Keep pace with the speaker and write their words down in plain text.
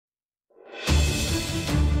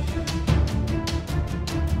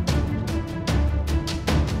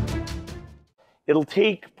It'll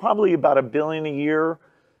take probably about $1 billion a year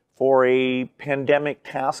for a pandemic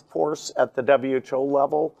task force at the WHO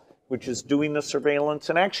level, which is doing the surveillance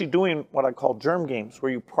and actually doing what I call germ games,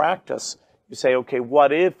 where you practice. You say, okay,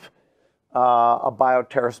 what if a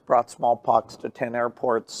bioterrorist brought smallpox to 10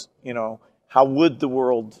 airports? You know, how would the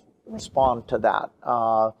world respond to that?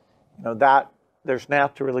 You know, that there's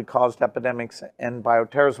naturally caused epidemics and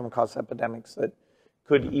bioterrorism caused epidemics that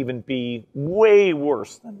could even be way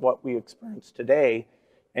worse than what we experience today.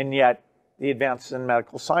 And yet the advances in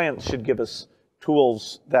medical science should give us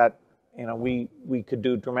tools that, you know, we could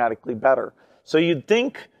do dramatically better. So you'd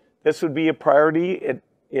think this would be a priority.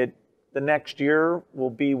 The next year will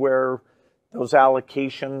be where those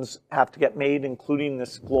allocations have to get made, including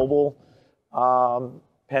this global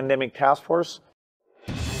pandemic task force.